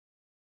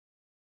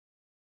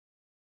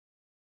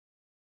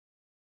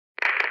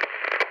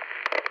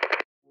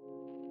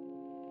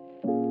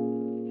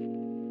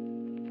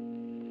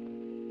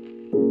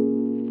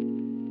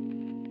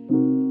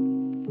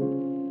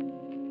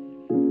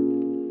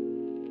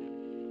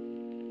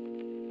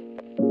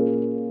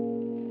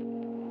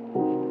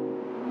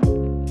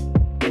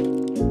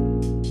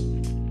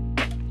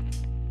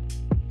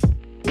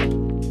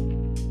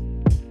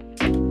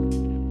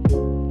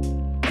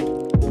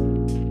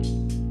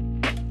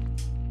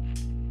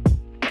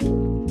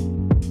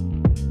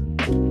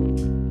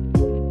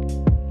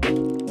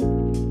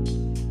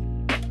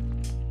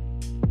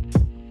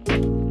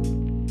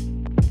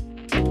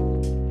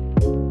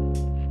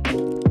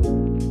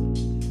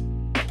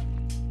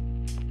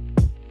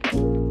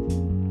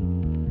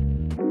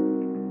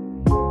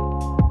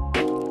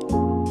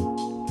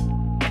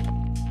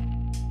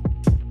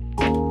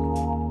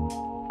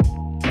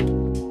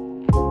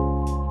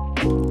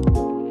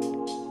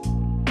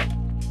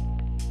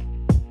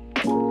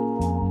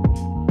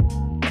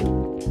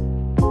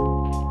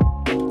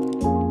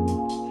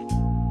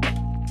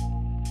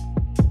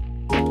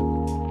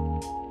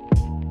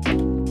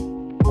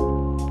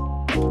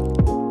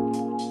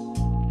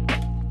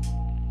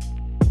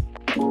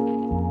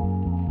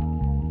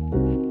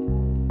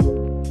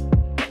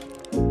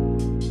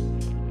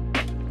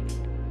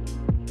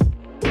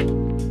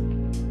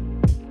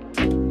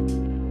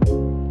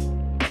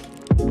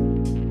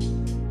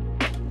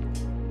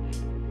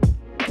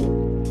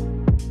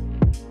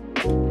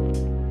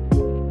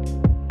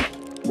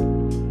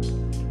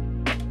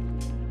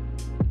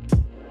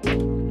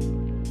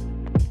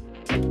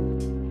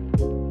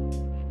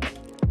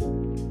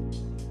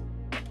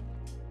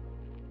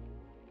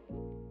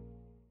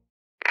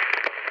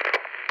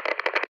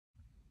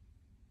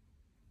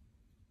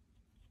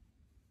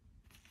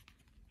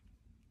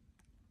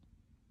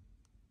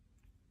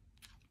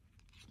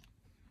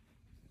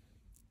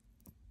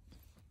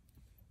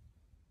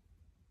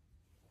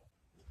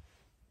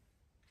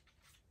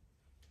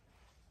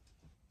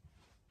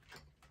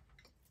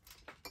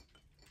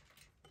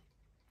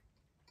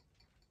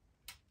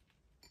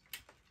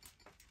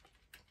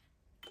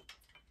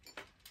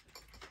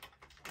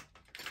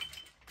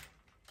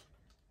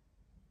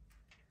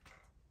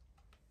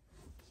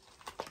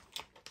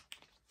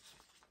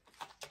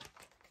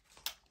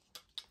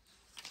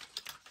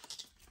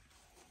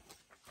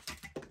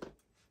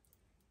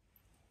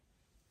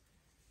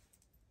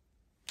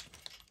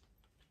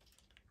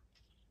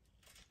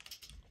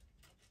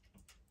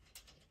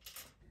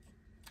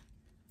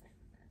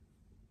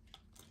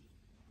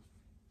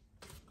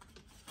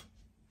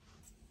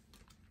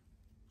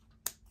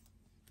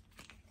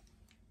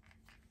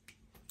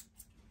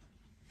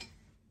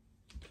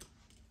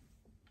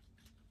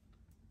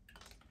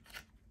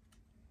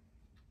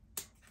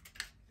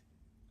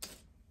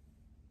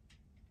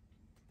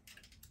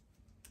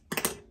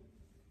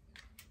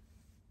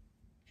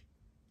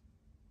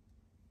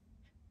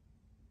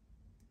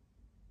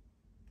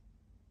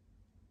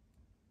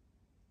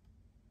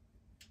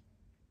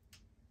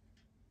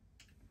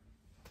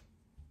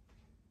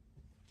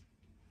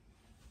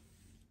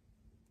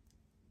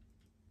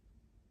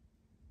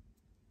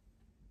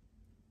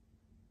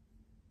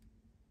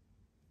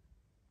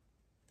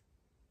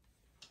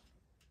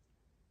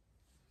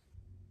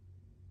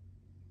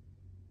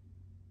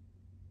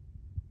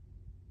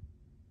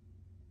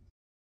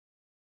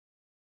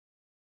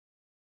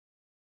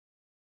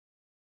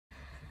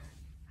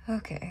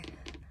Okay.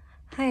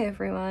 Hi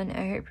everyone,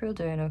 I hope you're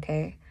doing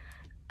okay.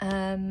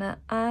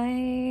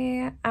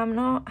 I am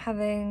not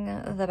having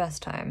the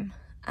best time.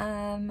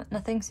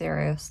 Nothing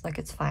serious, like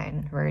it's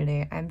fine,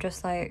 really. I'm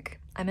just like,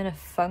 I'm in a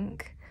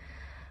funk.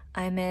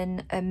 I'm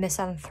in a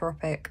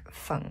misanthropic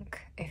funk,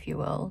 if you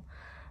will.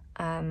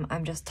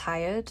 I'm just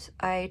tired.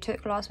 I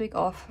took last week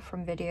off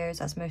from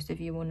videos, as most of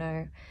you will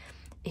know.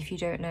 If you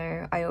don't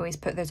know, I always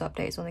put those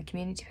updates on the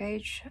community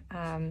page.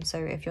 So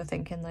if you're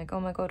thinking like, oh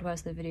my god,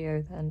 where's the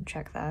video? Then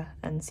check there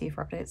and see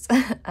for updates.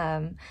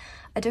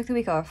 I took the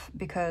week off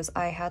because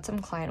I had some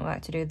client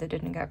work to do that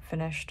didn't get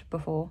finished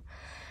before.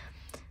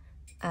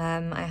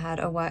 I had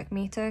a work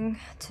meeting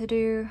to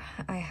do.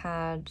 I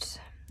had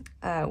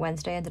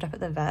Wednesday ended up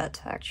at the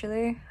vet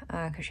actually,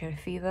 because she had a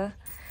fever.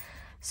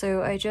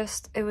 So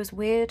it was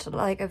weird,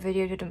 like a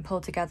video didn't pull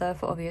together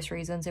for obvious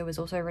reasons. It was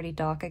also really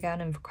dark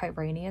again and quite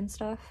rainy and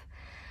stuff.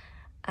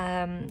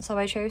 So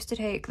I chose to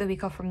take the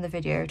week off from the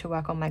video to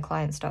work on my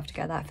client stuff to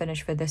get that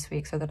finished for this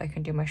week so that I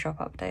can do my shop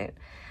update.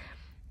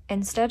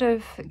 Instead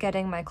of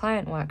getting my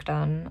client work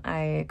done,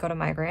 I got a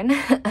migraine.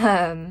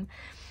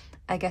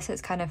 I guess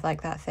it's kind of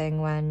like that thing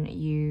when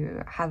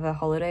you have a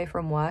holiday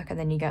from work and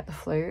then you get the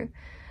flu.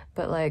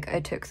 But like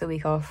I took the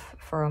week off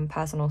from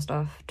personal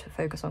stuff to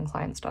focus on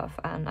client stuff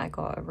and I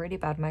got a really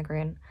bad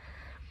migraine.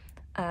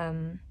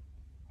 I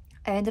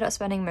ended up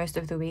spending most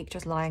of the week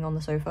just lying on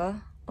the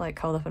sofa, like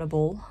curled up in a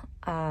ball,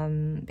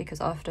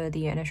 because after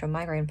the initial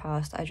migraine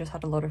passed, I just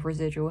had a lot of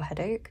residual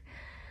headache.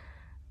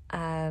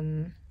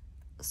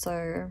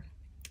 So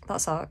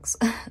that sucks.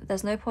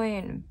 There's no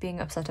point being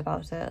upset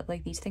about it,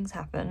 like these things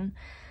happen.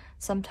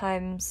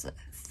 Sometimes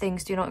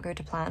things do not go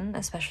to plan,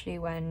 especially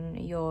when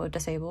you're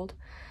disabled,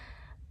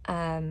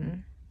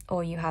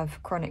 or you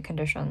have chronic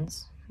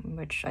conditions.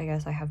 which I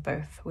guess I have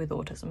both with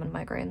autism and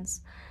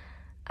migraines.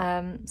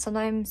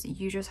 Sometimes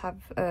you just have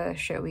a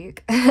shit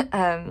week.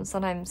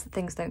 Sometimes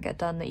things don't get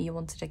done that you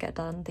wanted to get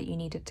done, that you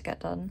needed to get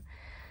done.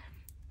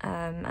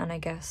 And I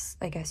guess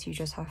you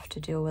just have to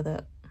deal with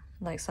it.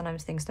 Like,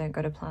 sometimes things don't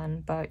go to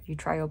plan, but you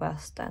try your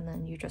best and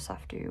then you just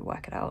have to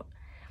work it out.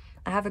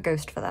 I have a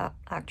ghost for that,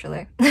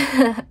 actually.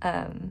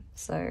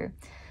 So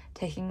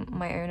taking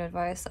my own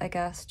advice, I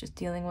guess, just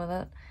dealing with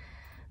it.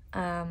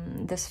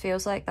 This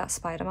feels like that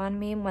Spider-Man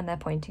meme when they're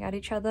pointing at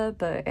each other,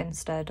 but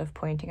instead of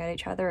pointing at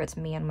each other, it's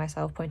me and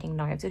myself pointing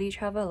knives at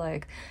each other,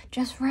 like,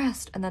 just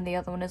rest, and then the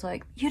other one is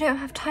like, you don't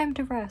have time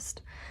to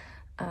rest.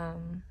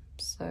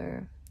 So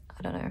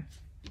I don't know.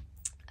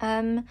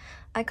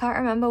 I can't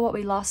remember what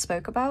we last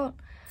spoke about.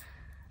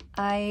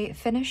 I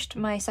finished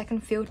my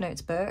second field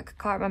notes book.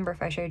 Can't remember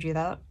if I showed you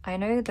that. I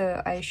know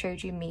that I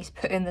showed you me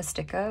putting the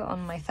sticker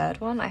on my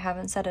third one. I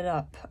haven't set it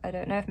up. I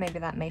don't know if maybe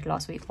that made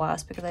last week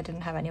worse because I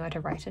didn't have anywhere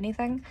to write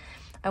anything.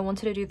 I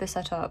wanted to do the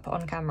setup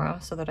on camera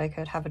so that I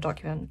could have a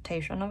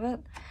documentation of it.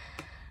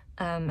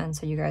 And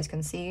so you guys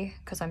can see,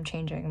 because I'm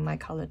changing my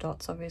color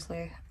dots,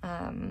 obviously.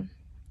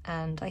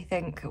 And I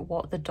think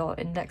what the dot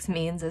index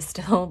means is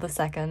still the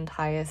second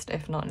highest,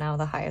 if not now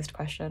the highest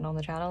question on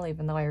the channel,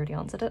 even though I already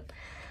answered it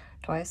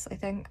twice, I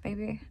think,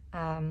 maybe.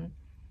 But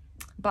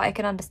I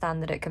can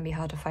understand that it can be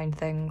hard to find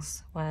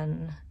things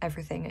when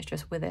everything is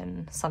just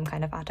within some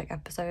kind of attic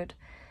episode.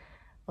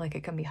 Like,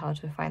 it can be hard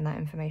to find that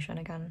information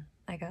again,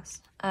 I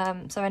guess.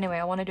 So anyway,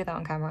 I want to do that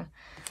on camera.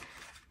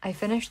 I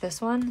finished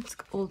this one, it's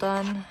all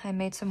done. I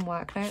made some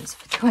work notes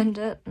to end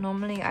it.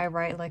 Normally I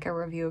write like a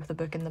review of the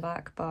book in the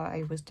back, but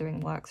I was doing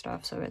work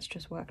stuff, so it's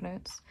just work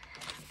notes.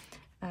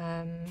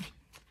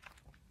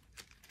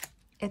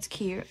 It's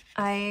cute.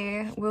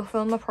 I will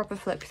film a proper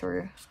flip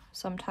through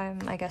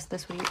sometime, I guess,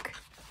 this week.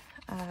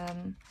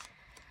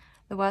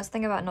 The worst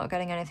thing about not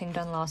getting anything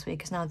done last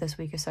week is now this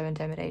week is so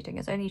intimidating.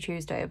 It's only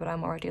Tuesday, but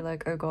I'm already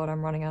like, oh god,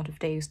 I'm running out of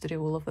days to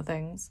do all of the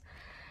things.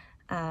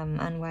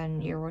 And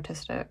when you're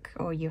autistic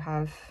or you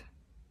have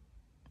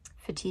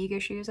fatigue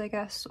issues, I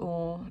guess,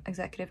 or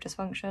executive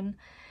dysfunction,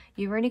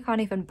 you really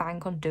can't even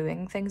bank on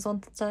doing things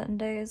on certain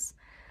days.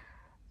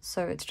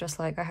 So it's just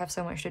like, I have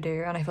so much to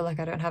do and I feel like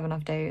I don't have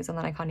enough days, and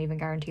then I can't even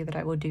guarantee that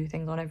I will do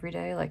things on every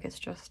day. Like, it's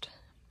just,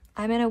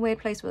 I'm in a weird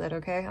place with it,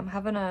 okay? I'm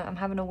having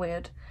a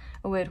weird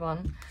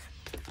one.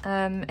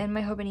 In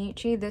my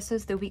Hobonichi, this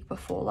is the week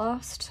before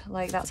last.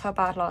 Like, that's how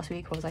bad last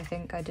week was. I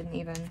think I didn't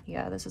even,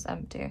 yeah, this is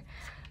empty.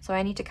 So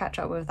I need to catch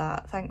up with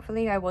that.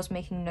 Thankfully, I was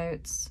making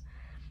notes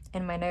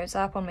in my notes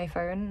app on my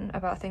phone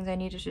about things I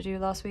needed to do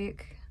last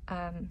week.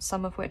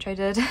 Some of which I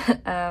did.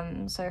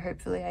 So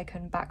hopefully I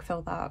can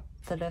backfill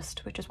the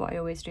list, which is what I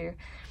always do.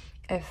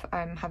 If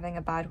I'm having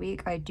a bad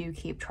week, I do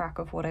keep track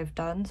of what I've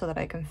done so that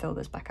I can fill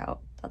this back out.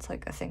 That's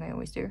like a thing I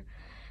always do.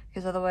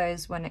 Because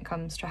otherwise, when it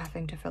comes to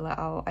having to fill it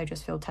out, I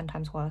just feel 10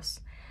 times worse.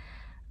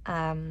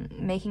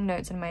 Making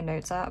notes in my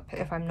notes app,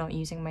 if I'm not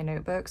using my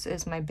notebooks,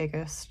 is my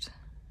biggest,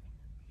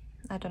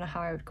 I don't know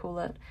how I would call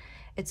it.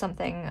 It's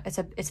something,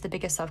 it's the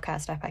biggest self-care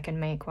step I can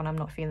make when I'm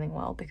not feeling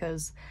well,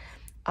 because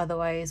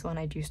otherwise, when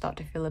I do start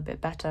to feel a bit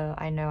better,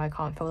 I know I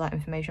can't fill that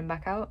information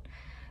back out.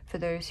 For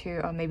those who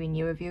are maybe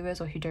newer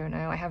viewers or who don't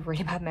know, I have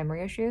really bad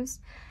memory issues.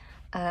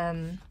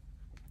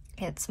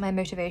 It's my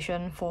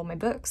motivation for my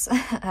books,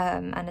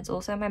 and it's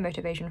also my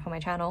motivation for my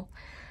channel.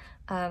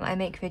 I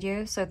make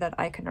videos so that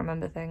I can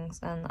remember things,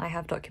 and I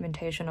have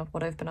documentation of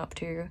what I've been up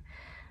to,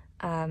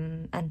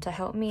 and to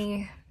help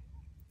me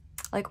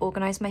like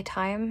organize my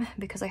time,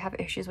 because I have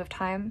issues with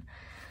time.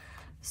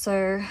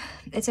 So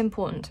it's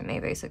important to me,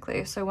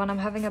 basically. So when I'm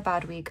having a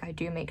bad week, I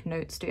do make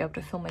notes to be able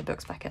to fill my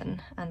books back in,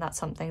 and that's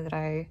something that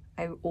I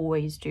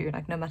always do.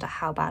 Like, no matter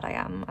how bad I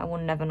am, I will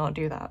never not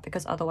do that,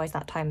 because otherwise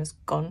that time is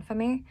gone for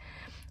me.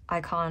 I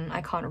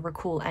can't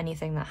recall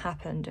anything that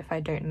happened if I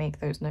don't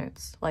make those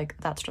notes. Like,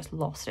 that's just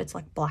lost. It's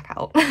like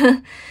blackout.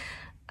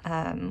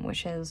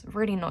 Which is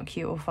really not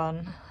cute or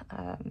fun.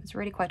 It's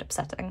really quite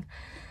upsetting.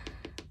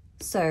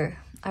 So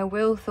I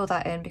will fill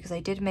that in because I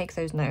did make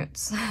those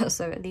notes.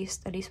 So at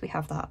least we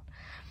have that.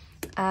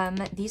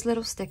 These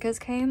little stickers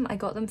came. I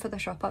got them for the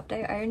shop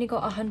update. I only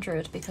got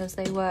 100 because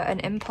they were an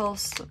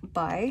impulse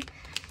buy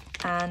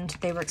and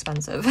they were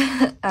expensive.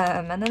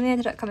 And then they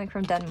ended up coming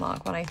from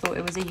Denmark when I thought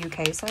it was a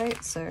UK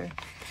site. So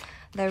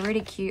they're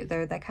really cute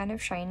though. They're kind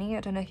of shiny. I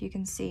don't know if you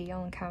can see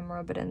on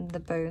camera, but in the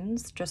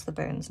bones, just the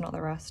bones, not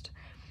the rest,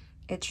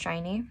 it's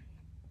shiny.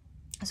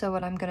 So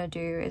what I'm going to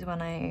do is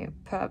when I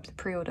put up the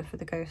pre-order for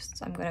the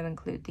ghosts, I'm going to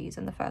include these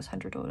in the first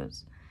 100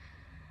 orders.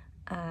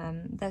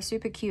 They're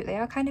super cute. They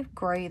are kind of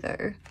grey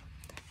though,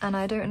 and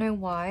I don't know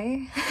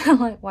why.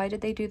 Like, why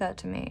did they do that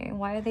to me?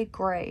 Why are they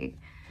grey?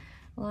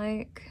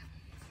 Like,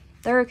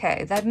 they're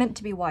okay. They're meant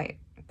to be white,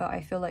 but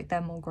I feel like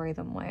they're more grey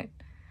than white.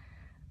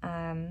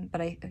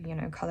 But you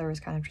know, colour is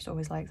kind of just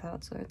always like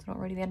that, so it's not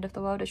really the end of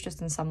the world. It's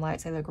just in some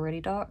lights they look really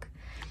dark.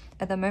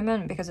 At the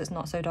moment, because it's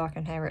not so dark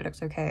in here, it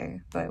looks okay,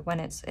 but when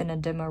it's in a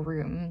dimmer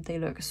room, they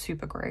look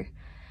super grey,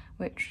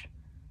 which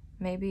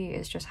maybe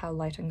is just how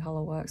light and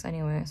colour works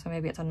anyway, so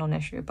maybe it's a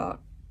non-issue, but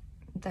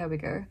there we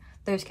go.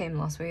 Those came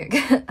last week.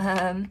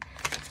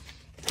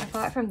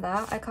 Apart from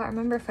that, I can't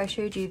remember if I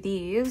showed you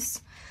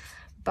these,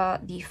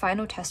 but the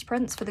final test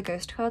prints for the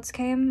ghost cards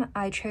came.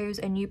 I chose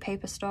a new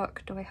paper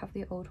stock. Do I have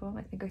the old one?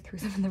 I think I threw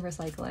them in the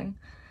recycling.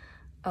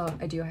 Oh,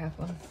 I do, I have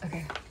one.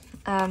 Okay.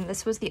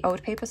 This was the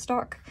old paper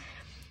stock.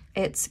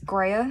 It's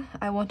grayer.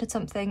 I wanted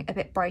something a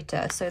bit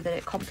brighter so that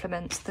it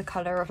complements the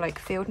colour of like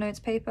field notes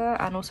paper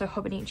and also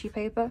Hobonichi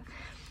paper.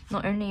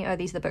 Not only are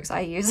these the books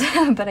I use,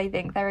 but I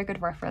think they're a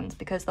good reference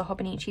because the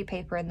Hobonichi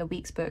paper in the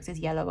week's books is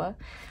yellower,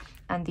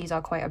 and these are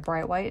quite a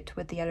bright white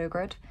with the yellow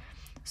grid.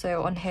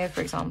 So on here,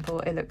 for example,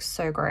 it looks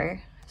so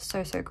grey,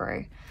 so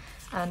grey.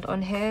 And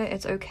on here,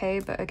 it's okay,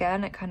 but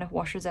again, it kind of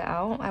washes it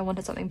out. I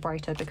wanted something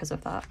brighter because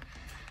of that.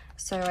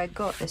 So I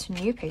got this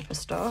new paper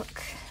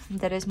stock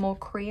that is more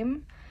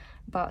cream,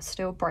 but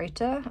still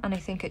brighter, and I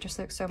think it just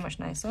looks so much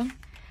nicer.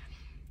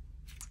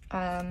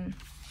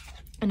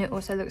 And it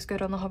also looks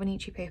good on the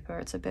Hobonichi paper.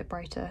 It's a bit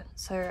brighter,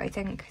 so I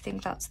think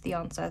that's the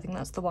answer. I think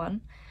that's the one.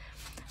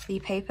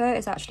 The paper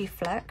is actually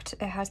flecked.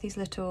 It has these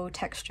little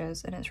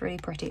textures and it's really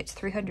pretty. It's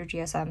 300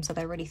 GSM, so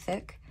they're really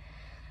thick.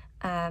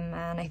 And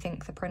I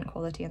think the print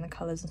quality and the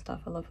colours and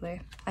stuff are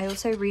lovely. I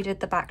also redid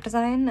the back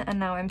design, and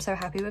now I'm so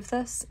happy with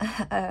this.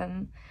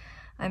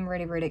 I'm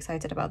really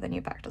excited about the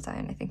new back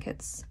design. I think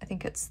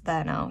it's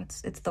there now.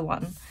 It's the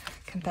one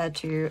compared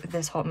to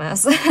this hot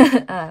mess.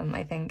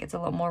 I think it's a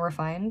lot more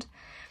refined.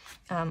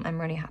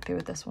 I'm really happy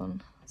with this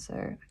one, so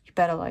you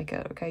better like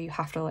it, okay? You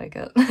have to like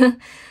it.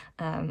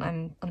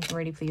 I'm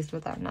really pleased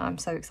with that now. I'm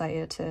so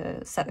excited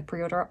to set the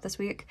pre-order up this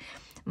week.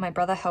 My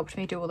brother helped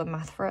me do all the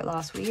math for it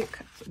last week,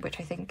 which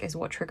I think is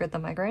what triggered the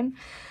migraine.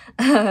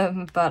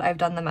 But I've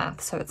done the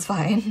math, so it's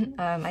fine.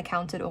 I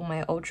counted all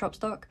my old shop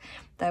stock.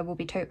 There will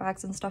be tote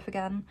bags and stuff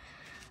again.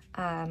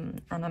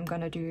 And I'm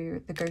gonna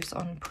do the ghost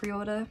on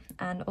pre-order,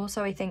 and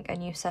also I think a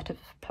new set of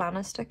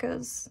planner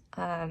stickers,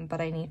 but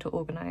I need to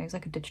organize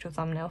like a digital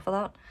thumbnail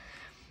for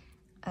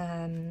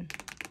that.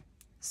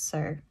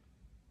 So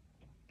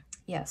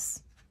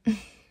yes.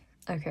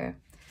 Okay,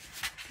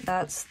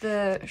 that's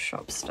the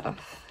shop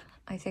stuff.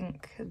 I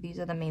think these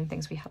are the main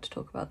things we had to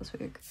talk about this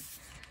week.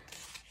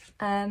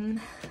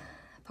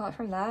 Apart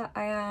from that,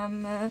 I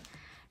am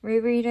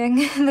rereading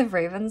The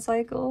Raven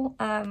Cycle.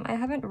 I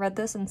haven't read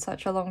this in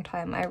such a long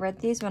time. I read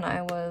these when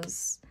I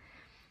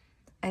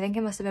think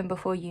it must have been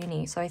before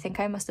uni, so I think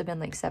I must have been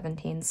like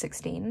 17,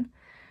 16,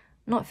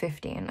 not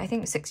 15. I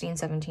think 16,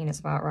 17 is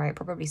about right,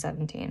 probably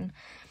 17.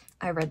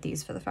 I read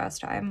these for the first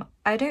time.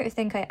 I don't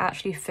think I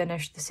actually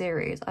finished the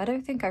series. I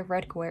don't think I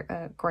read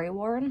Grey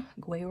Warren.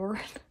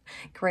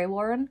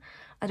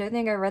 I don't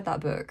think I read that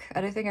book.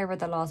 I don't think I read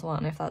the last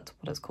one, if that's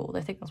what it's called.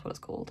 I think that's what it's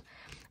called.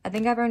 I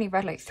think I've only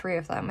read like 3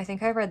 of them. I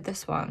think I read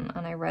this one,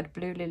 and I read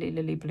Blue Lily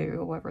Lily Blue,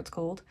 or whatever it's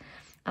called,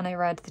 and I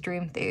read The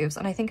Dream Thieves,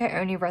 and I think I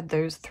only read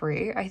those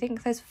 3. I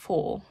think there's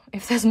 4.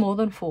 If there's more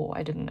than 4,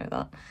 I didn't know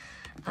that.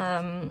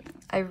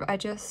 I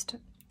just,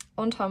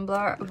 on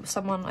Tumblr,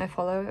 someone I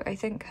follow, I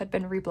think, had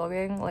been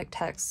reblogging like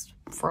texts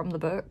from the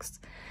books,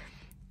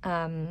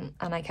 and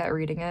I kept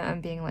reading it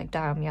and being like,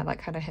 damn, yeah, that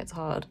kind of hits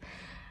hard.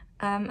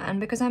 And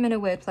because I'm in a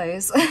weird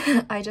place,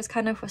 I just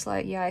kind of was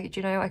like, yeah, do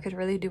you know, I could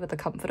really do with the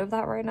comfort of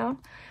that right now.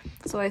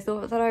 So I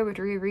thought that I would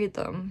reread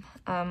them.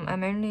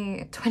 I'm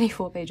only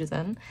 24 pages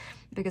in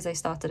because I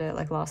started it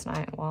like last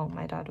night while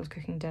my dad was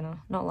cooking dinner.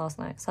 Not last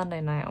night, Sunday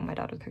night while my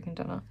dad was cooking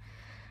dinner.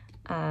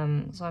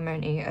 So I'm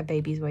only a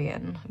baby's way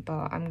in,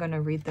 but I'm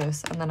gonna read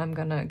this and then I'm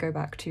gonna go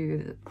back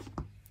to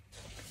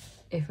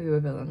If We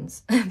Were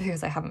Villains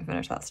because I haven't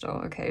finished that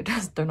still. Okay,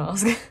 just don't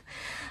ask.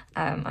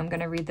 I'm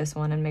gonna read this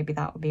one and maybe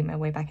that will be my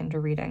way back into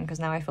reading because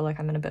now I feel like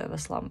I'm in a bit of a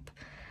slump.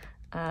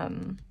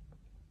 I've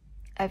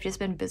just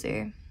been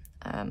busy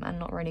and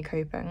not really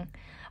coping.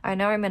 I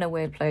know I'm in a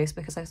weird place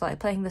because I started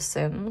playing The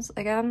Sims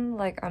again.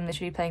 Like, I'm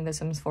literally playing The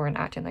Sims 4 and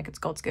acting like it's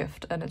God's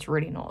gift, and it's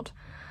really not.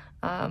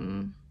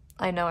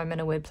 I know I'm in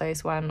a weird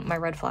place when my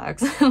red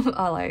flags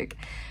are like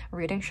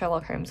reading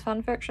Sherlock Holmes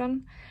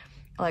fanfiction,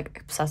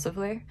 like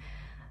obsessively,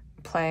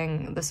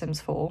 playing The Sims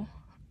 4,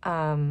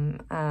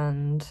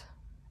 and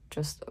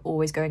just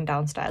always going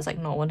downstairs, like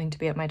not wanting to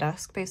be at my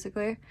desk,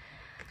 basically.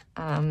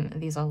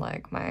 These are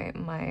like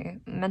my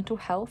mental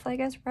health, I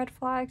guess, red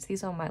flags.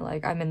 These are my,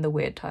 like, I'm in the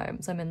weird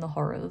times, I'm in the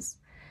horrors.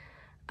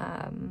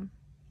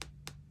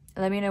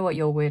 Let me know what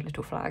your weird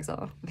little flags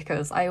are,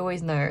 because I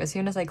always know as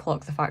soon as I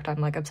clock the fact I'm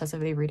like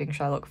obsessively reading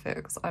Sherlock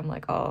fics, I'm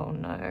like, oh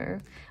no.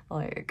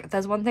 Like,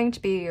 there's one thing to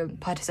be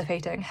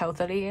participating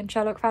healthily in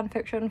Sherlock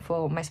fanfiction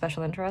for my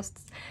special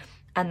interests,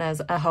 and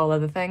there's a whole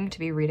other thing to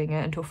be reading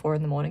it until 4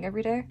 in the morning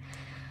every day.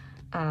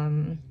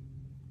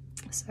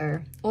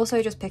 So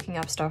also just picking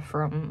up stuff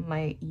from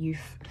my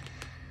youth,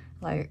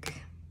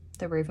 like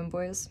the Raven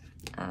Boys.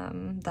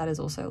 That is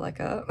also like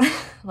a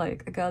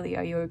like a girlie,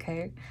 are you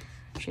okay?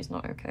 She's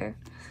not okay.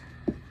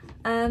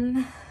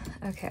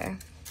 Okay,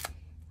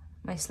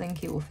 my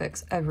slinky will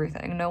fix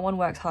everything. No one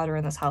works harder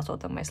in this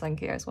household than my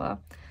slinky, I swear.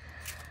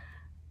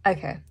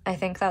 Okay, I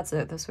think that's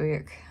it this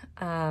week.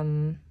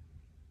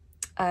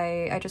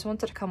 I just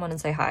wanted to come on and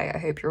say hi. I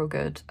hope you're all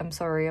good. I'm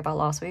sorry about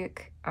last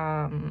week.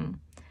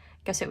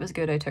 Guess it was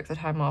good I took the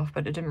time off,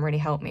 but it didn't really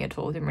help me at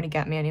all. It didn't really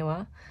get me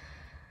anywhere.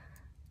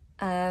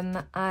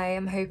 I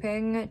am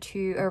hoping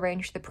to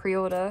arrange the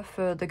pre-order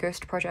for the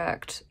Ghost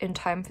project in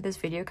time for this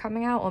video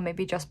coming out, or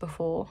maybe just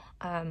before.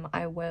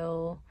 I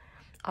will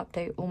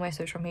update all my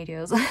social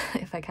medias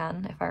if I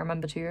can, if I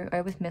remember to. I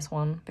always miss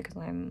one because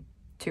I'm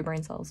 2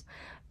 brain cells,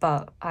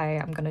 but I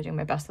am gonna do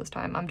my best this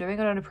time. I'm doing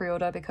it on a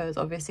pre-order because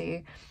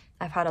obviously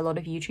I've had a lot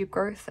of YouTube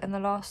growth in the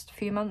last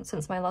few months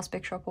since my last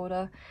big shop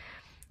order.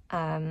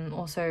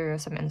 Also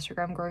some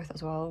Instagram growth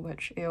as well,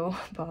 which ew,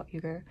 but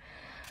you go.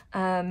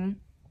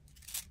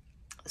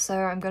 So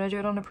I'm gonna do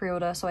it on a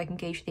pre-order so I can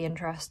gauge the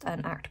interest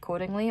and act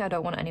accordingly. I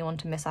don't want anyone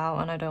to miss out,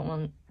 and I don't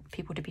want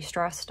people to be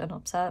stressed and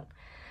upset,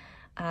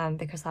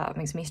 because that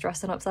makes me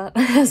stressed and upset.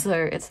 So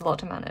it's a lot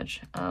to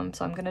manage.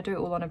 So I'm gonna do it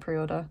all on a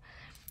pre-order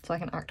so I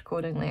can act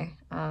accordingly.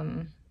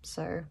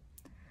 So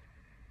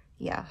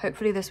yeah,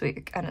 hopefully this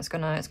week, and it's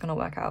gonna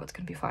work out. It's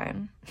gonna be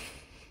fine.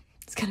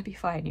 It's gonna be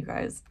fine, you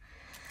guys.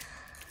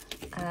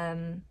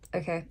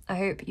 Okay, I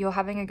hope you're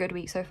having a good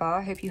week so far.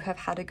 I hope you have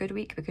had a good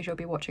week because you'll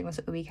be watching this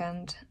at the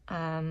weekend.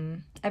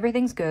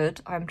 Everything's good.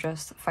 I'm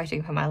just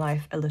fighting for my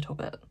life a little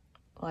bit,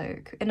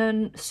 like in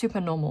a super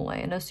normal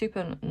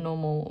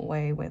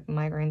way, with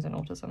migraines and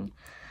autism.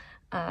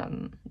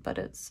 But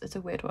it's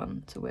a weird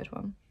one. It's a weird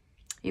one.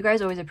 You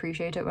guys always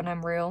appreciate it when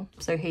I'm real,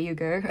 so here you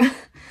go.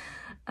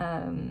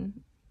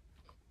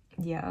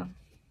 Yeah.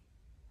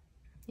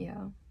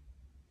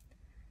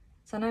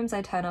 Sometimes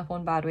I turn up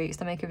on bad weeks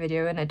to make a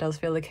video and it does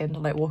feel akin to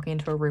like walking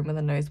into a room with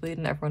a nosebleed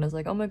and everyone is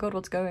like, oh my god,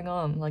 what's going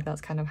on? Like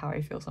that's kind of how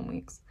I feel some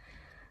weeks,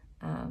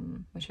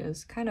 which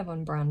is kind of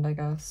on brand, I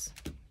guess.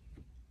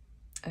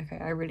 Okay,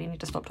 I really need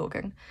to stop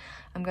talking.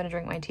 I'm gonna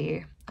drink my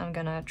tea. I'm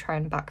gonna try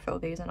and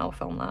backfill these and I'll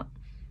film that.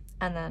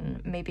 And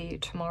then maybe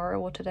tomorrow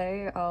or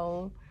today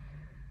I'll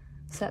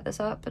set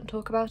this up and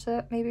talk about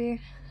it, maybe.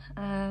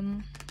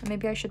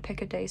 Maybe I should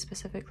pick a day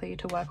specifically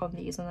to work on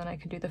these and then I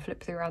can do the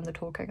flip through and the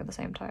talking at the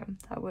same time.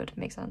 That would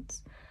make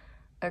sense.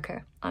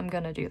 Okay, I'm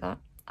gonna do that.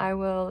 I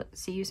will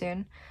see you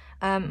soon.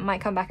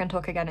 Might come back and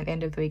talk again at the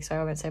end of the week, so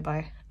I won't say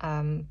bye.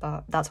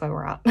 But that's where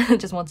we're at.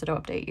 Just wanted to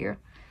update you.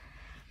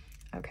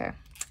 Okay,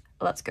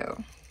 let's go.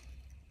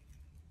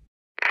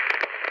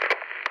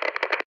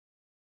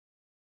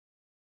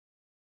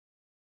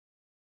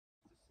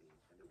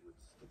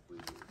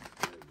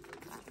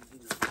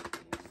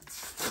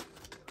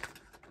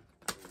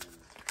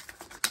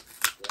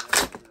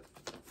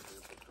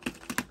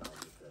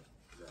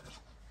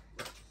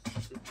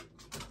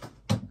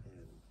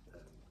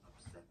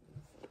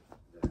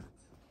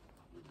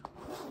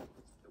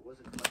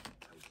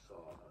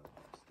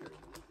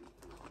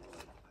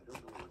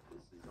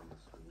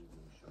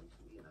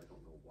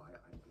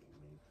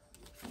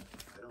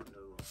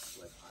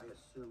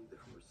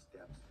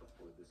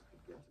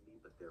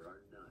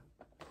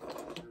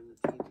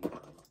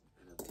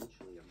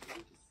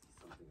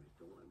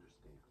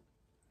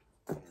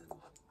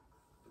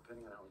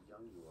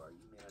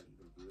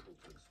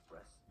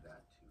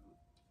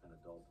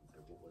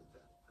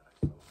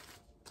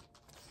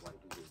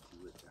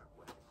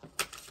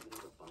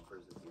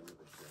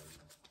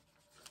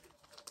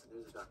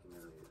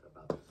 Documentary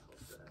about this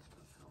called The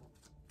Aspen Helm,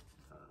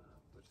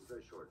 which is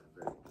very short and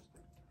very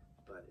interesting,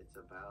 but it's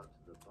about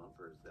the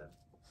bumpers that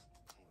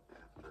came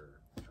after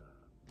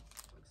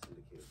like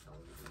syndicated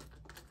television.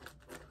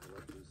 I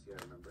Love Lucy, I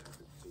remember had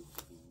this big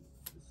V,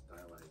 this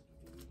stylized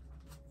V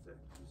that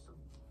used some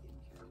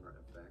in-camera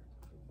effect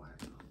to whack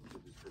on the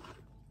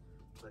distributor,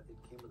 but it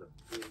came with a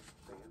big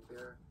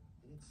fanfare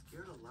and it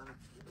scared a lot of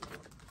people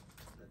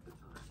at the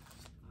time.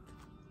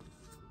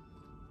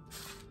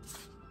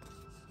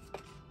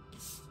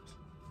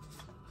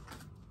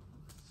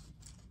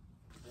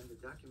 The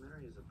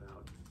documentary is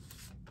about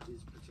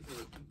these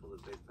particular people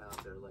that they found.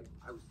 They're like,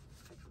 I was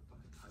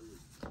petrified. I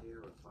was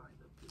terrified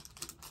of this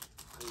thing.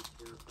 I was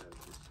terrified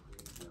of this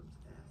screen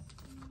jump's S.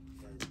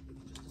 And it's just an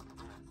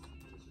S.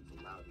 And it's just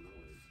a loud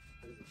noise.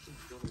 But as a kid,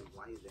 you don't know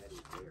why that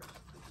is there.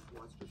 I just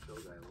watched a show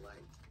that I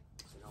liked.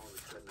 And all of a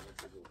sudden, I have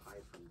to go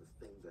hide from the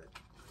thing that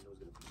I know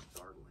is going to be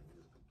startling.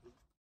 And it's complete.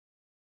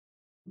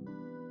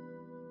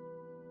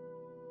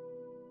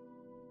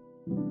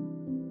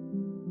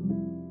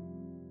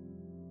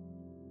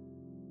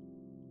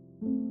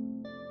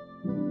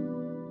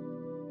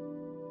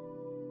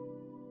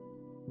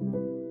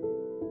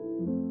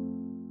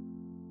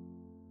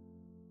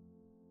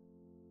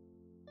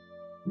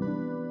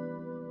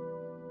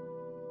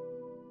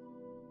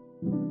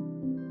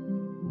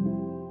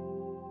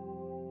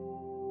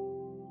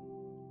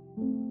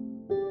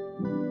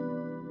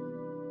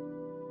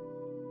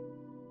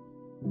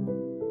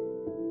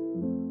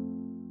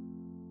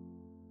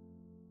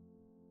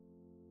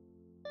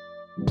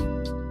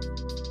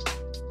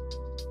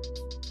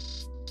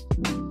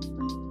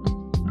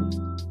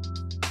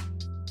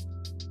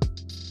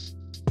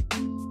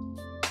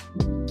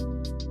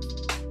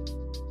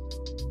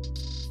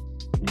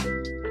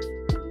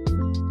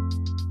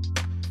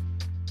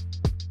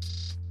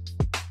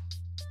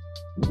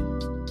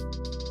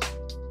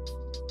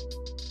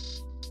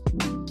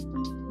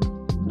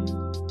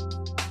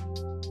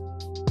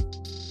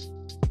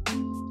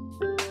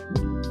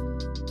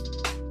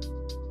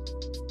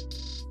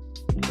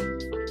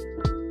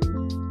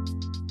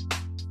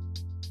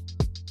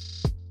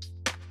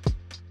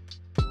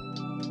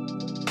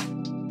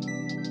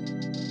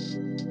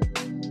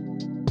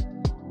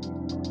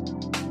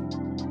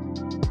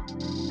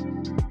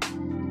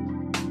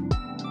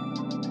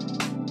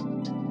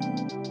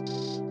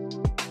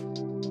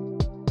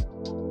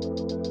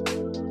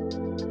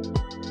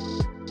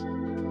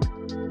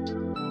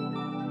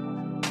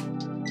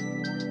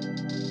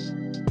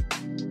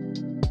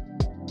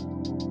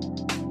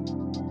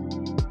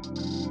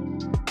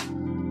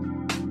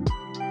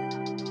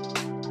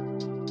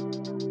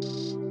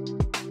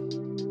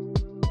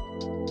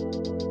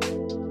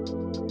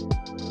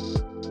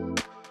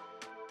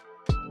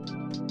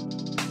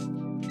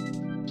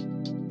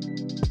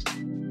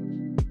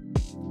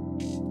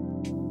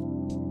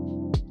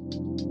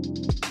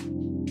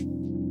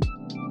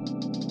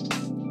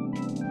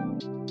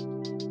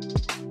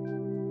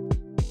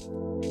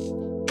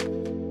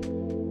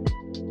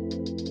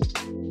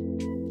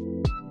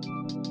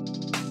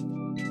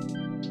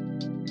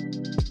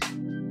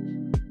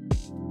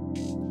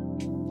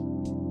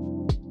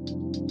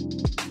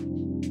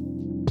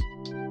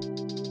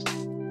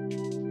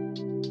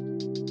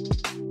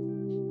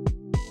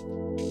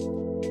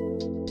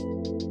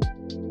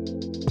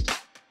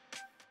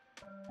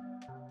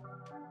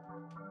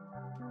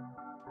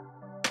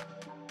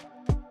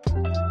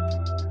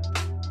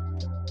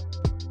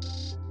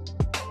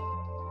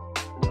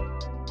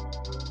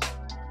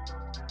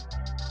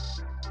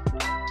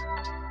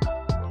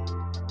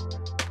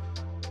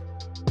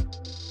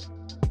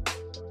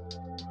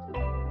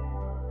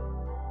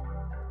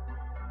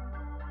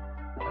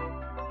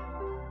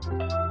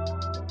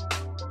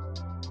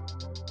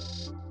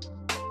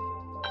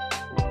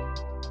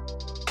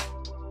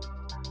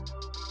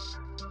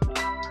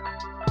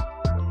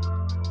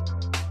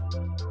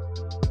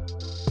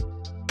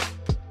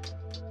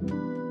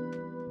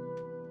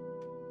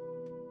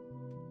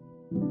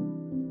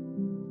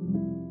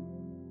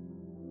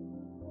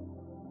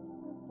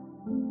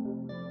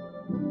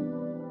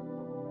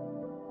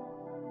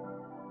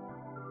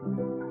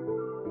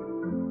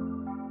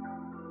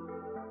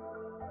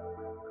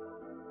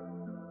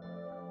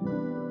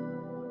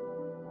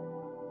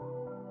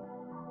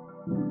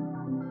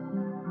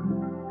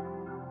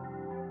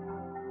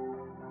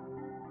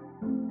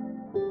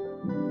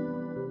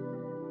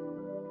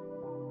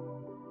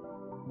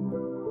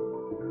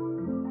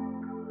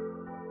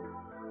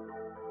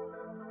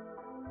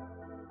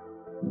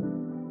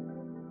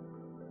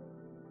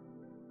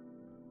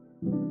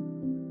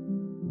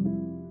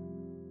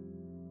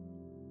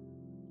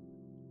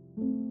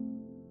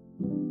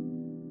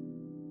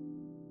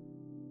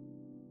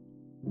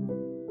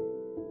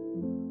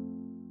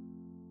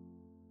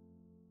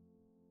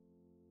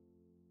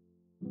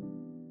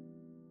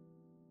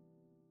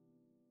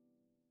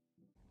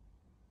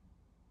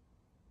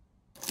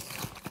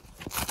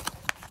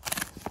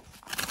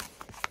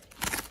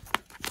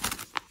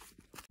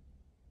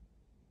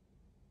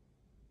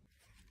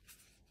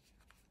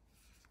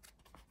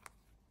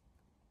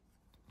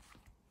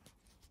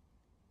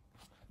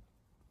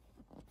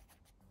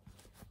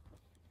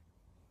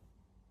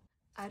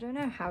 I don't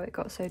know how it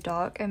got so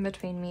dark in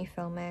between me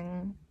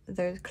filming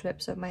those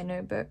clips of my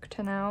notebook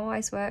to now. I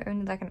swear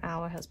only like an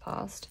hour has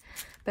passed,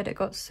 but it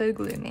got so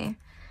gloomy.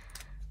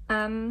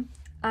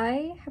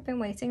 I have been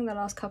waiting the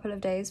last couple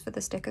of days for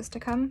the stickers to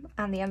come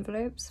and the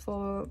envelopes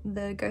for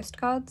the ghost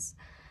cards.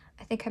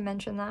 I think I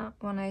mentioned that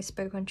when I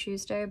spoke on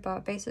Tuesday,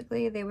 but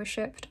basically they were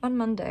shipped on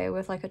Monday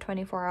with like a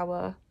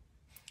 24-hour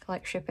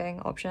like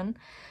shipping option.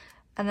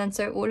 And then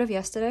so all of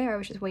yesterday I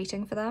was just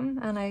waiting for them,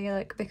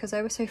 and because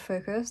I was so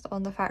focused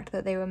on the fact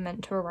that they were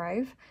meant to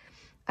arrive,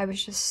 I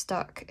was just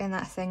stuck in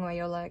that thing where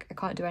you're like, I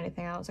can't do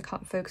anything else, I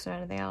can't focus on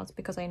anything else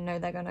because I know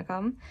they're gonna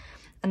come,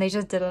 and they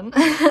just didn't.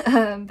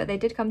 But they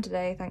did come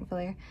today,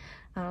 thankfully,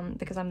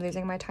 because I'm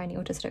losing my tiny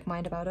autistic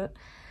mind about it.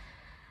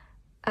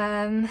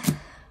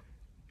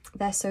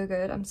 They're so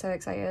good, I'm so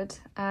excited.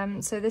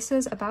 So this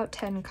is about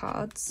 10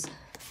 cards.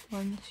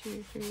 1,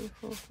 2, 3,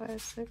 4,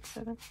 5, 6,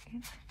 7,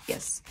 8.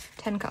 Yes,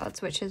 10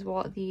 cards, which is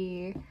what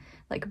the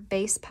like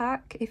base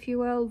pack, if you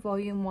will,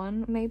 volume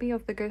 1 maybe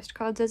of the ghost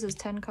cards is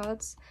 10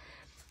 cards.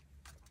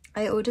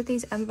 I ordered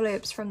these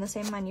envelopes from the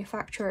same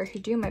manufacturer who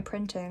do my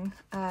printing,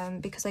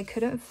 because I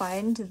couldn't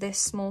find this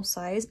small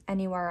size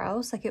anywhere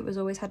else. Like, it was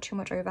always had too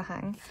much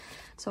overhang,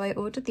 so I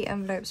ordered the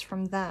envelopes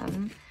from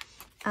them,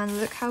 and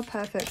look how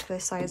perfect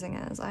this sizing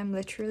is. I'm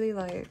literally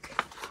like,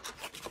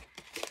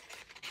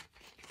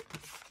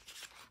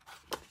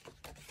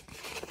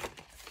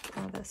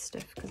 oh, they're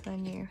stiff because they're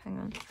new. Hang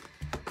on.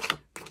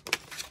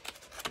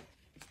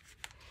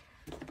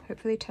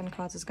 Hopefully 10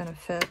 cards is gonna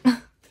fit.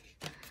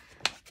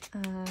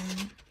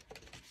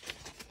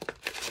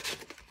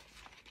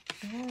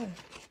 Yeah.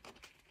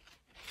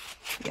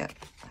 Yep.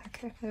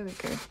 Okay, there we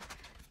go.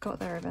 Got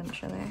there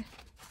eventually.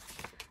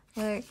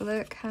 Like,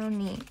 look how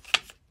neat.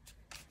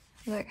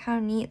 Look how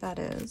neat that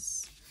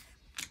is.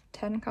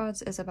 10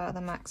 cards is about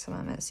the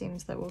maximum it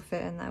seems that will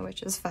fit in there,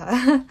 which is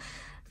fair.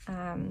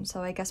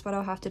 So I guess what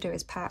I'll have to do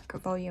is pack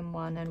volume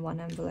 1 in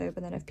one envelope,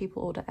 and then if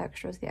people order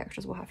extras, the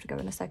extras will have to go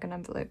in a second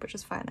envelope, which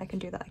is fine. I can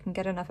do that. I can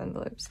get enough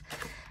envelopes.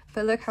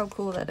 But look how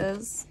cool that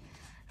is.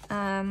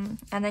 And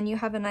then you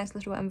have a nice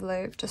little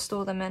envelope to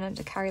store them in and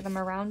to carry them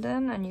around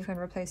in, and you can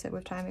replace it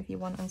with time if you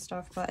want and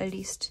stuff, but at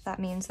least that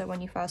means that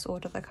when you first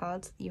order the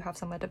cards, you have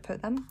somewhere to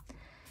put them.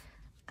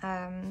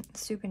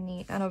 Super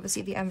neat. And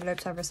obviously the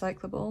envelopes are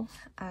recyclable,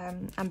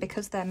 and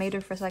because they're made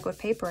of recycled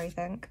paper, I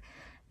think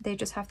they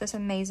just have this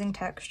amazing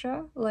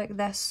texture. Like,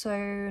 they're so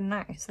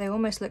nice. They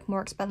almost look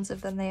more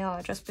expensive than they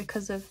are just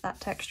because of that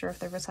texture of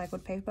the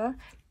recycled paper.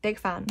 Big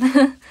fan.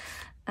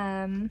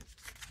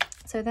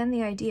 So then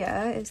the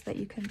idea is that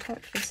you can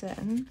tuck this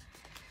in,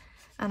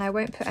 and I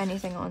won't put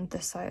anything on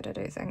this side, I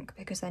don't think,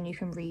 because then you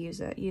can reuse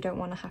it. You don't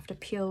want to have to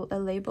peel a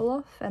label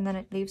off and then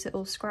it leaves it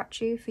all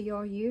scratchy for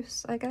your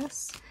use, I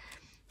guess.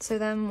 So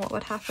then what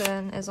would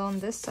happen is on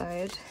this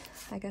side,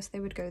 I guess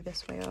they would go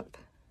this way up.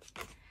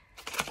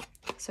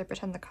 So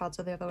pretend the cards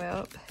are the other way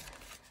up.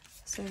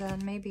 So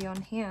then maybe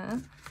on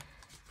here,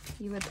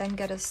 you would then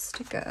get a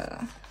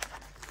sticker.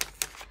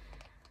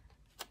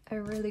 A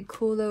really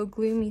cool little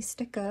gloomy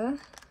sticker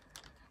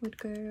would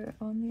go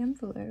on the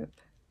envelope.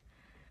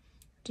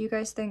 Do you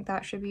guys think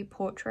that should be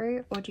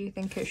portrait, or do you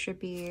think it should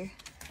be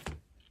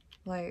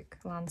like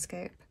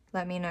landscape?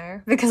 Let me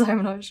know, because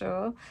I'm not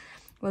sure.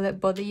 Will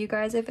it bother you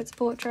guys if it's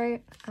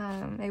portrait?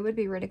 It would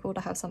be really cool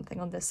to have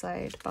something on this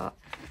side, but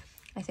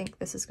I think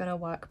this is gonna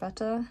work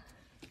better.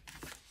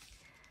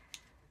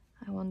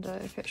 I wonder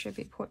if it should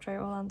be portrait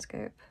or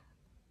landscape.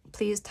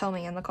 Please tell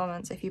me in the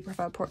comments if you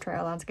prefer portrait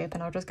or landscape,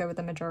 and I'll just go with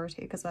the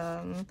majority, because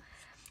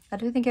I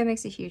don't think it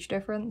makes a huge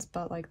difference,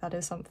 but like that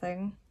is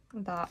something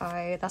that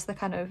that's the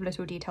kind of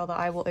little detail that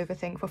I will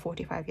overthink for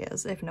 45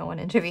 years if no one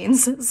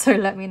intervenes. So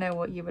let me know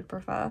what you would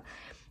prefer.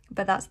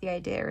 But that's the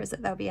idea, is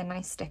that there'll be a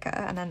nice sticker,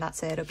 and then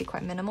that's it. It'll be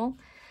quite minimal.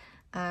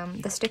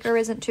 The sticker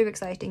isn't too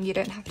exciting. You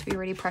don't have to be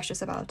really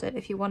precious about it.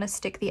 If you want to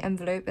stick the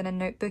envelope in a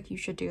notebook, you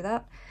should do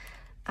that.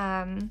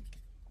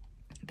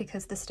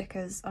 Because the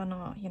stickers are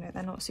not, you know,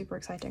 they're not super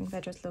exciting.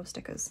 They're just little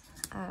stickers.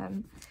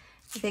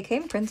 They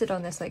came printed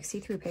on this like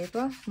see-through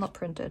paper, not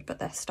printed, but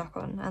they're stuck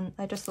on, and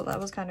I just thought that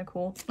was kind of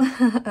cool.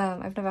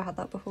 I've never had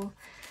that before,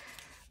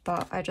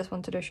 but I just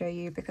wanted to show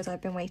you because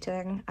I've been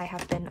waiting. I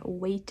have been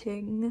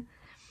waiting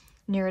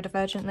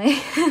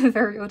neurodivergently,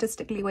 very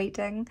autistically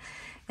waiting,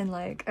 in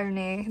like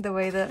only the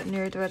way that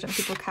neurodivergent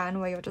people can,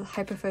 where you're just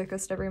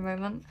hyper-focused every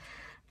moment.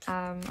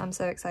 I'm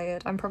so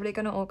excited. I'm probably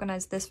going to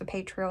organise this for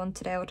Patreon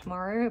today or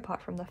tomorrow, apart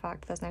from the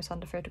fact there's no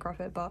sun to photograph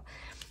it, but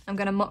I'm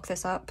going to mock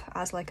this up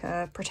as like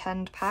a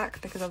pretend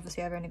pack, because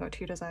obviously I've only got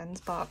 2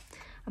 designs, but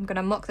I'm going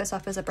to mock this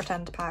up as a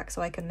pretend pack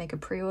so I can make a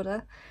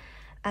pre-order.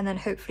 And then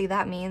hopefully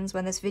that means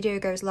when this video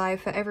goes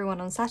live for everyone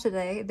on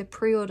Saturday, the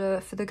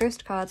pre-order for the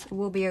ghost cards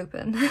will be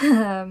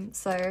open.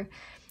 So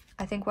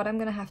I think what I'm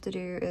going to have to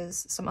do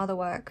is some other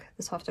work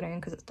this afternoon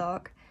because it's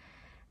dark.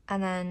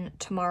 And then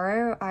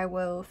tomorrow I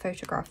will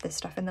photograph this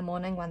stuff in the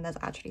morning when there's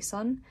actually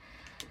sun.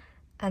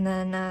 And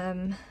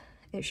then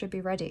it should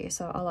be ready.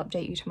 So I'll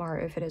update you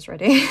tomorrow if it is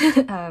ready.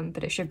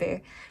 But it should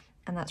be.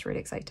 And that's really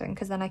exciting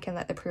because then I can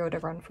let the pre-order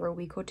run for a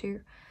week or 2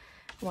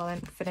 while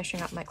I'm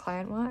finishing up my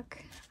client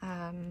work.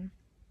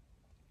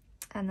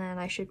 And then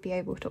I should be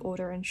able to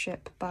order and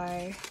ship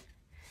by,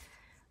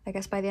 I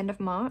guess, by the end of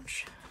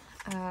March.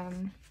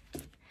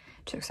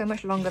 Took so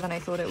much longer than I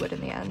thought it would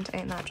in the end.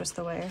 Ain't that just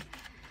the way?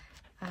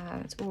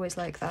 It's always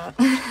like that,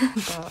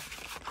 but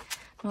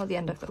not the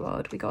end of the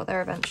world. We got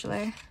there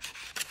eventually.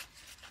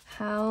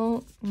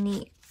 How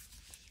neat.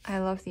 I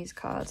love these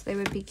cards. They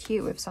would be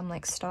cute with some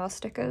like star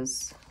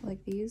stickers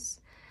like these.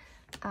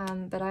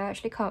 But I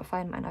actually can't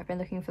find mine. I've been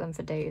looking for them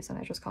for days and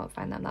I just can't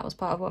find them. That was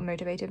part of what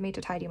motivated me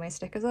to tidy my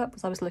stickers up,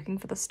 was I was looking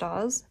for the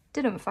stars.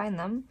 Didn't find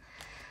them.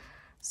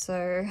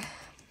 So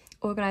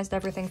organised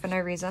everything for no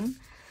reason.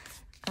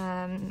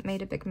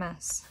 Made a big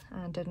mess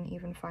and didn't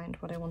even find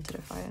what I wanted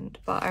to find,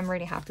 but I'm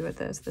really happy with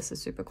this. This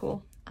is super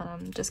cool.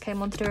 Just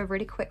came on to do a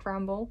really quick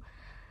ramble.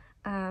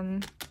 Hi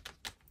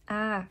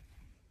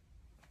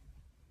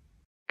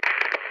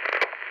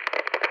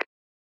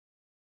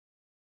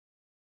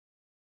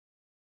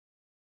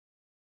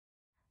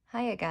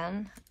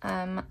again.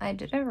 I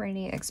didn't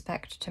really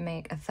expect to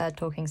make a third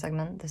talking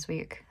segment this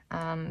week.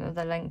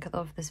 The length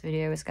of this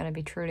video is going to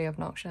be truly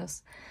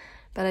obnoxious,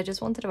 but I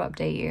just wanted to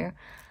update you.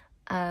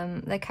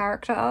 The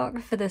character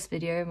arc for this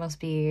video must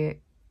be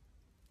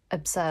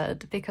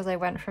absurd because I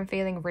went from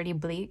feeling really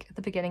bleak at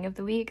the beginning of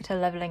the week to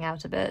leveling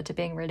out a bit to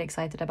being really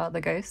excited about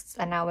the ghosts,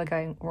 and now we're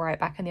going right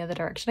back in the other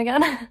direction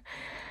again.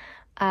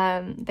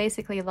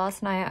 Basically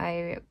last night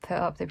I put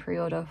up the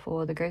pre-order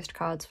for the ghost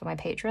cards for my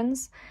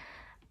patrons,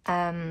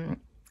 and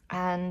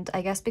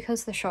I guess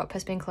because the shop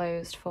has been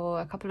closed for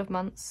a couple of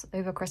months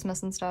over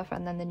Christmas and stuff,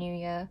 and then the New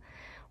Year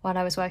while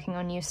I was working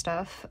on new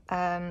stuff,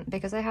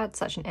 because I had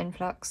such an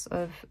influx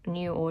of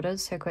new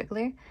orders so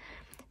quickly,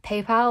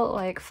 PayPal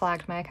like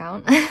flagged my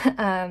account.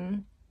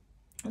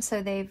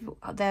 So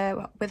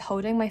they're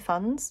withholding my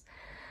funds.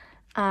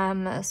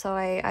 So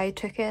I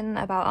took in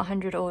about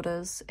 100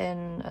 orders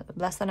in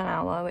less than an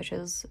hour, which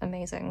is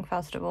amazing,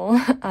 first of all.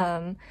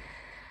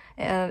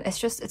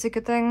 It's a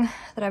good thing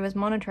that I was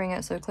monitoring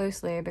it so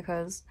closely,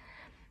 because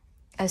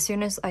as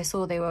soon as I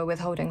saw they were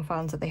withholding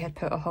funds, that they had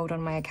put a hold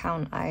on my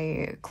account,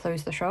 I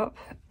closed the shop.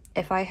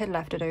 If I had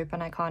left it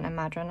open, I can't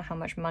imagine how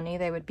much money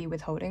they would be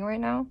withholding right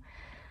now.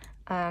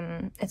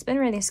 It's been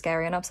really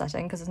scary and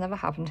upsetting because it's never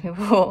happened to me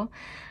before.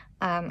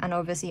 And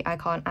obviously I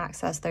can't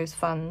access those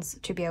funds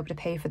to be able to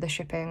pay for the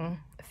shipping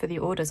for the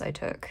orders I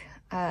took.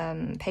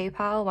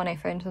 PayPal, when I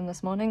phoned them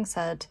this morning,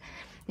 said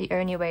the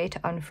only way to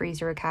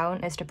unfreeze your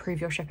account is to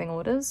prove your shipping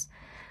orders,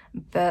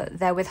 but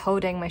they're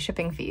withholding my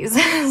shipping fees.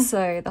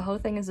 So the whole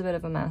thing is a bit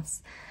of a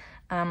mess.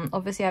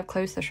 Obviously I've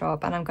closed the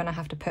shop and I'm gonna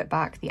have to put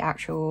back the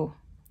actual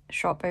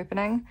shop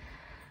opening.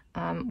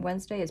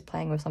 Wednesday is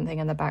playing with something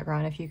in the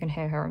background. If you can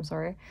hear her, I'm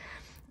sorry.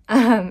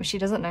 She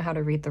doesn't know how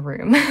to read the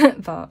room.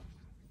 But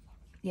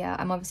yeah,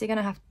 I'm obviously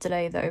gonna have to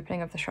delay the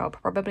opening of the shop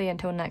probably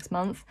until next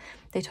month.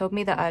 They told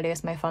me the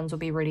earliest my funds will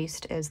be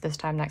released is this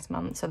time next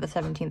month, so the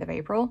 17th of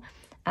April,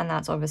 and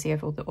that's obviously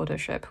if all the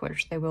orders ship,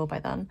 which they will by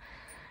then.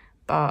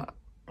 But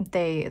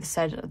they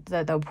said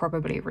that they'll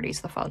probably release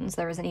the funds.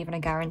 There isn't even a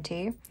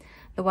guarantee.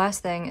 The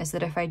worst thing is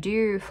that if I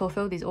do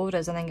fulfill these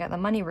orders and then get the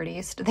money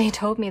released, they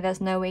told me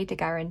there's no way to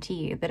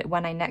guarantee that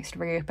when I next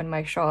reopen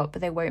my shop,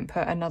 they won't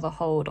put another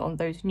hold on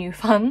those new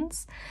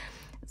funds.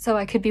 So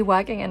I could be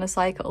working in a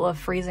cycle of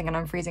freezing and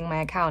unfreezing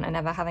my account and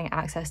never having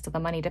access to the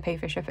money to pay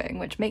for shipping,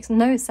 which makes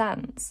no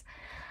sense.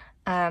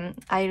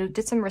 I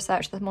did some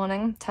research this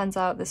morning. Turns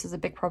out this is a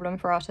big problem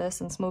for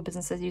artists and small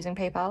businesses using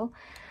PayPal.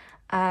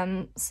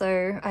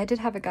 So I did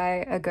have a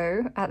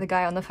go at the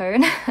guy on the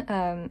phone,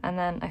 and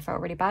then I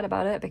felt really bad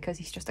about it because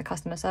he's just a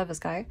customer service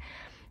guy.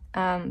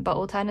 But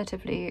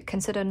alternatively,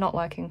 consider not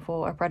working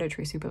for a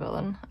predatory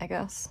supervillain, I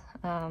guess.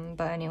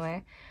 But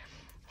anyway,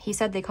 he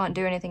said they can't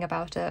do anything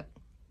about it.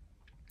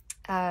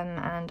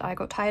 And I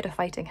got tired of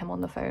fighting him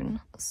on the phone.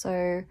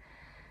 So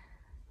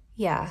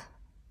yeah.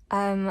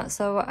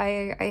 So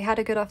I had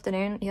a good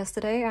afternoon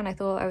yesterday, and I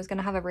thought I was going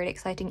to have a really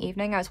exciting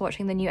evening. I was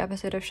watching the new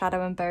episode of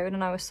Shadow and Bone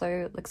and I was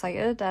so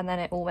excited, and then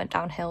it all went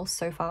downhill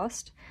so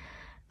fast.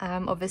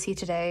 Obviously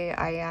today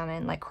I am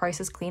in like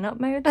crisis cleanup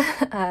mode.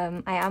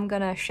 I am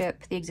gonna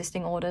ship the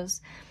existing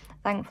orders.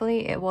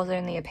 Thankfully it was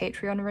only a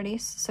Patreon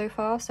release so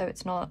far, so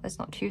it's not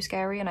too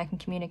scary, and I can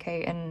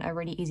communicate in a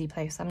really easy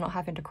place. I'm not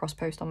having to cross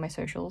post on my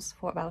socials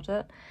about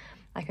it.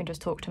 I can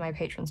just talk to my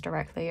patrons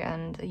directly,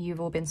 and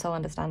you've all been so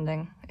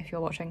understanding if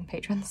you're watching,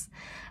 patrons.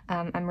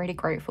 I'm really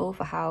grateful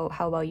for how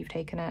well you've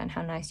taken it and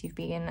how nice you've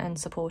been and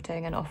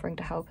supporting and offering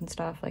to help and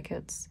stuff. Like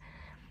it's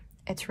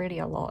really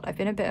a lot. I've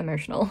been a bit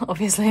emotional,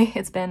 obviously.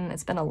 It's been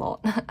a lot.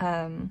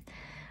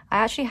 I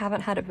actually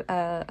haven't had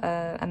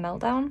a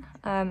meltdown,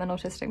 an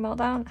autistic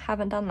meltdown.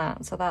 Haven't done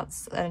that, so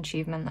that's an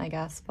achievement, I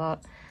guess,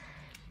 but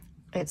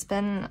it's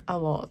been a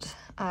lot.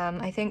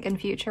 I think in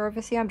future,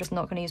 obviously, I'm just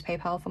not going to use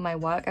PayPal for my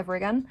work ever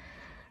again.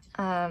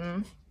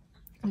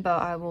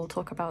 But I will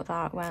talk about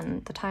that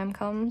when the time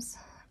comes.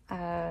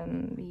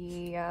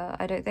 Yeah,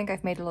 I don't think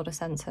I've made a lot of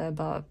sense here,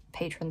 but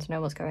patrons know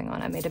what's going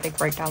on. I made a big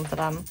breakdown for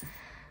them.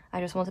 I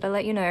just wanted to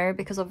let you know,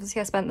 because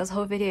obviously I spent this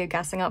whole video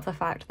gassing up the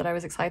fact that I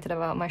was excited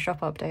about my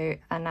shop update,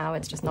 and now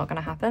it's just not going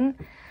to happen.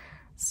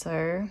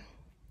 So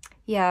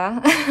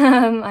yeah,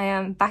 I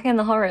am back in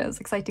the horrors,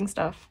 exciting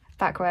stuff,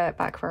 back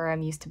where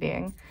I'm used to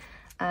being.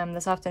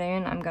 This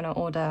afternoon I'm going to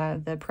order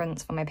the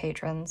prints for my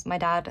patrons. My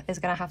dad is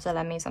going to have to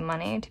lend me some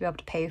money to be able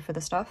to pay for the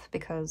stuff,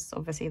 because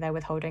obviously they're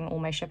withholding all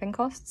my shipping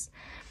costs,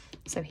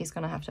 so he's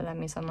going to have to lend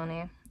me some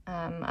money.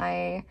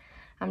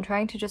 I'm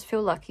trying to just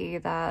feel lucky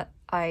that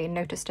I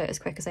noticed it as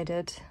quick as I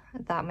did,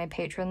 that my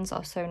patrons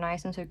are so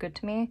nice and so good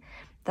to me,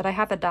 that I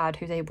have a dad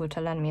who's able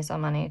to lend me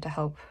some money to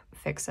help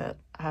fix it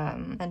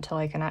until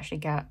I can actually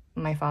get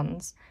my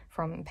funds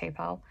from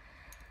PayPal.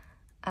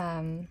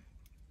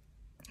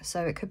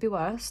 So it could be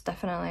worse,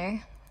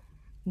 definitely,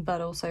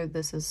 but also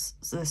this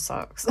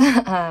sucks.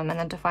 And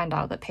then to find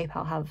out that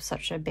PayPal have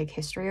such a big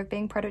history of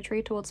being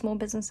predatory towards small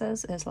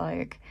businesses is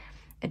like,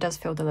 it does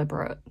feel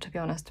deliberate, to be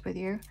honest with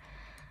you.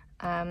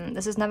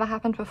 This has never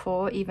happened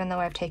before, even though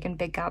I've taken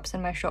big gaps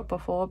in my shop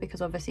before,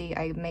 because obviously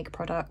I make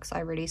products, I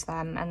release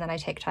them, and then I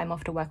take time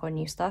off to work on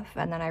new stuff,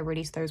 and then I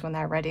release those when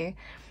they're ready.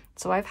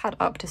 So I've had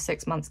up to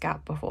 6 months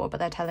gap before, but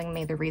they're telling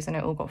me the reason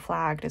it all got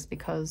flagged is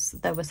because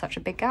there was such a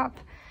big gap.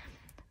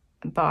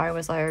 But I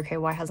was like, okay,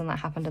 why hasn't that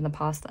happened in the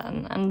past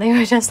then? And they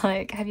were just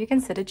like, have you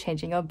considered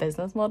changing your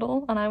business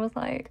model? And I was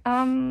like,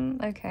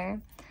 okay.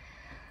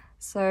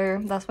 So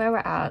that's where we're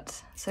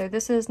at. So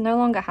this is no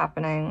longer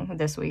happening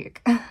this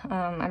week.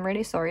 I'm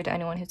really sorry to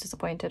anyone who's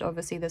disappointed.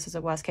 Obviously, this is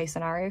a worst case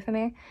scenario for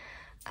me.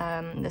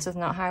 This is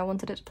not how I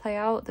wanted it to play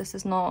out. This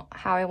is not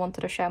how I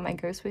wanted to share my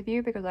ghost with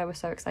you, because I was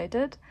so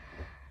excited.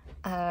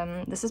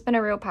 This has been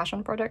a real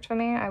passion project for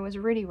me. I was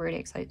really, really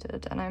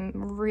excited, and I'm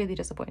really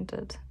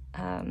disappointed.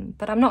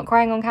 But I'm not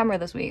crying on camera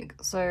this week,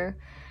 so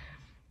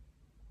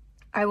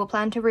I will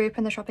plan to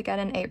reopen the shop again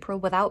in April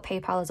without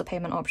PayPal as a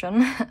payment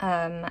option,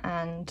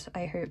 and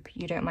I hope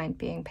you don't mind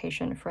being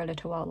patient for a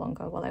little while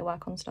longer while I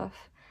work on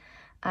stuff.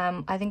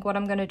 I think what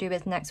I'm going to do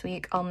is next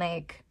week I'll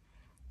make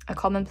a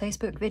commonplace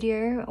book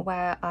video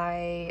where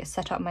I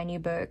set up my new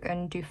book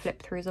and do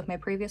flip throughs of my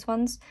previous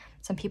ones.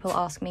 Some people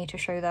ask me to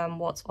show them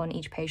what's on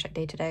each page like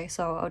day to day,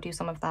 so I'll do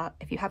some of that.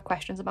 If you have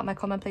questions about my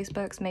commonplace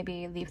books,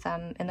 maybe leave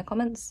them in the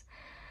comments.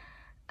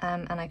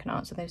 And I can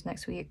answer those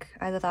next week.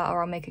 Either that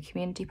or I'll make a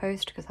community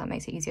post because that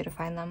makes it easier to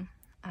find them.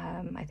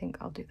 I think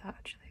I'll do that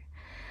actually.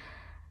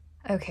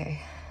 Okay.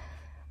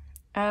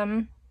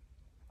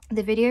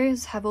 The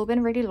videos have all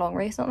been really long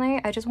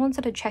recently. I just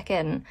wanted to check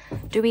in.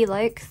 Do we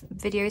like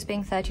videos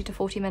being 30 to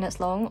 40 minutes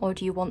long, or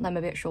do you want them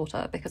a bit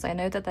shorter? Because I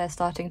know that they're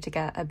starting to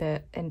get a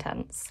bit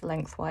intense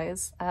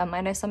lengthwise.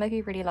 I know some of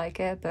you really like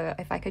it, but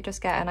if I could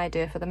just get an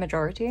idea for the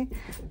majority,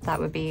 that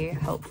would be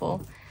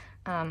helpful.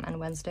 And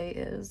Wednesday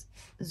is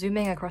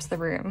zooming across the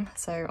room.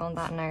 So on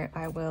that note,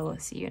 I will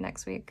see you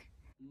next week.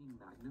 Being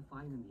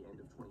magnified in the end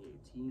of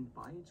 2018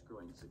 by its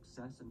growing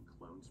success and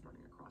clones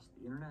spreading across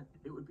the internet,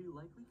 it would be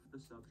likely for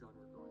the subgenre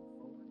going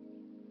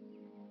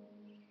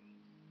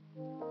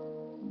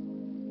forward.